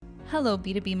Hello,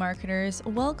 B2B marketers.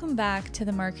 Welcome back to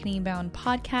the Marketing Bound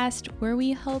podcast, where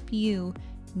we help you,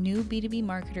 new B2B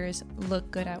marketers, look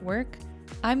good at work.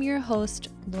 I'm your host,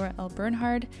 Laura L.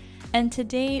 Bernhard, and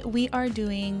today we are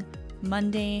doing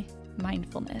Monday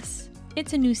Mindfulness.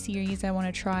 It's a new series I want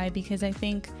to try because I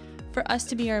think for us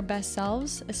to be our best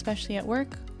selves, especially at work,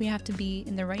 we have to be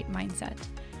in the right mindset.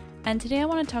 And today I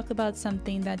want to talk about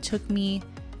something that took me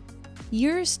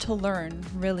years to learn,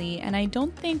 really, and I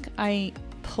don't think I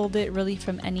pulled it really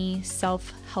from any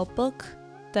self-help book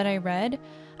that I read.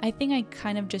 I think I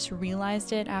kind of just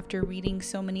realized it after reading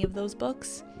so many of those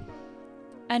books.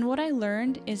 And what I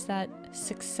learned is that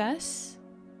success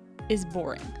is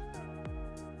boring.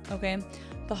 Okay?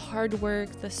 The hard work,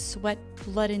 the sweat,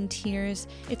 blood, and tears,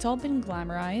 it's all been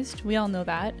glamorized. We all know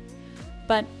that.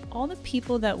 But all the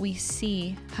people that we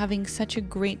see having such a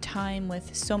great time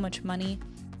with so much money,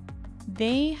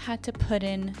 they had to put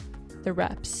in the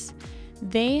reps.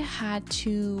 They had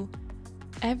to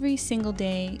every single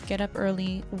day get up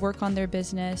early, work on their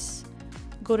business,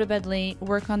 go to bed late,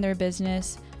 work on their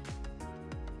business.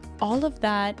 All of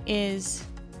that is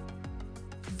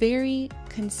very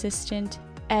consistent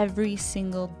every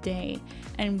single day.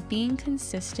 And being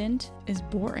consistent is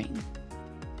boring,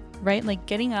 right? Like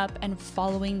getting up and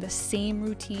following the same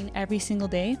routine every single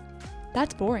day,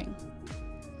 that's boring.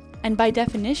 And by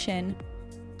definition,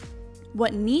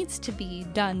 what needs to be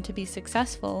done to be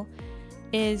successful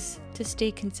is to stay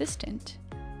consistent.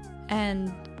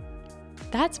 And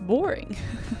that's boring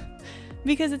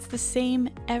because it's the same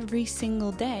every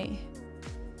single day.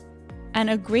 And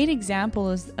a great example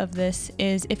of this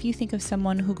is if you think of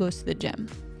someone who goes to the gym.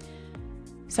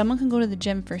 Someone can go to the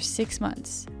gym for 6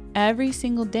 months every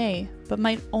single day, but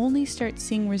might only start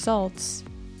seeing results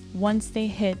once they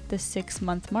hit the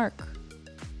 6-month mark.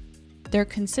 They're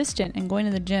consistent and going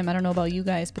to the gym. I don't know about you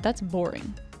guys, but that's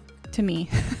boring to me.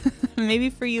 Maybe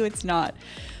for you it's not,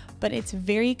 but it's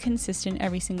very consistent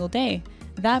every single day.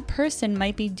 That person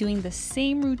might be doing the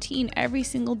same routine every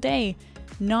single day,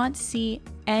 not see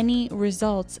any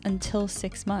results until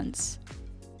 6 months.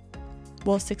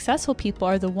 Well, successful people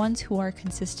are the ones who are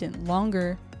consistent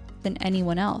longer than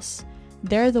anyone else.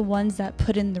 They're the ones that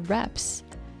put in the reps.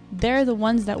 They're the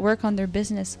ones that work on their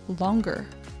business longer.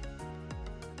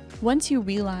 Once you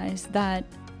realize that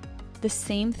the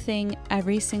same thing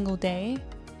every single day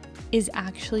is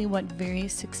actually what very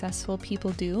successful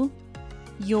people do,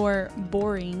 your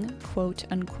boring, quote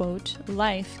unquote,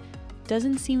 life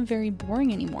doesn't seem very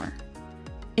boring anymore.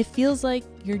 It feels like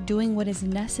you're doing what is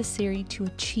necessary to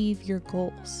achieve your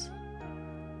goals.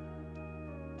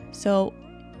 So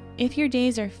if your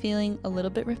days are feeling a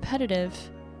little bit repetitive,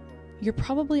 you're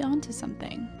probably onto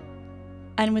something.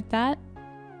 And with that,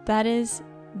 that is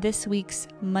this week's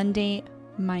Monday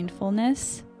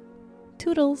Mindfulness.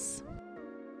 Toodles.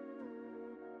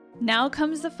 Now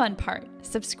comes the fun part.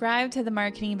 Subscribe to the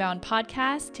Marketing Bound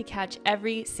podcast to catch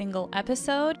every single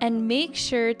episode, and make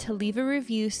sure to leave a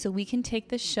review so we can take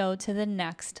the show to the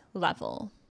next level.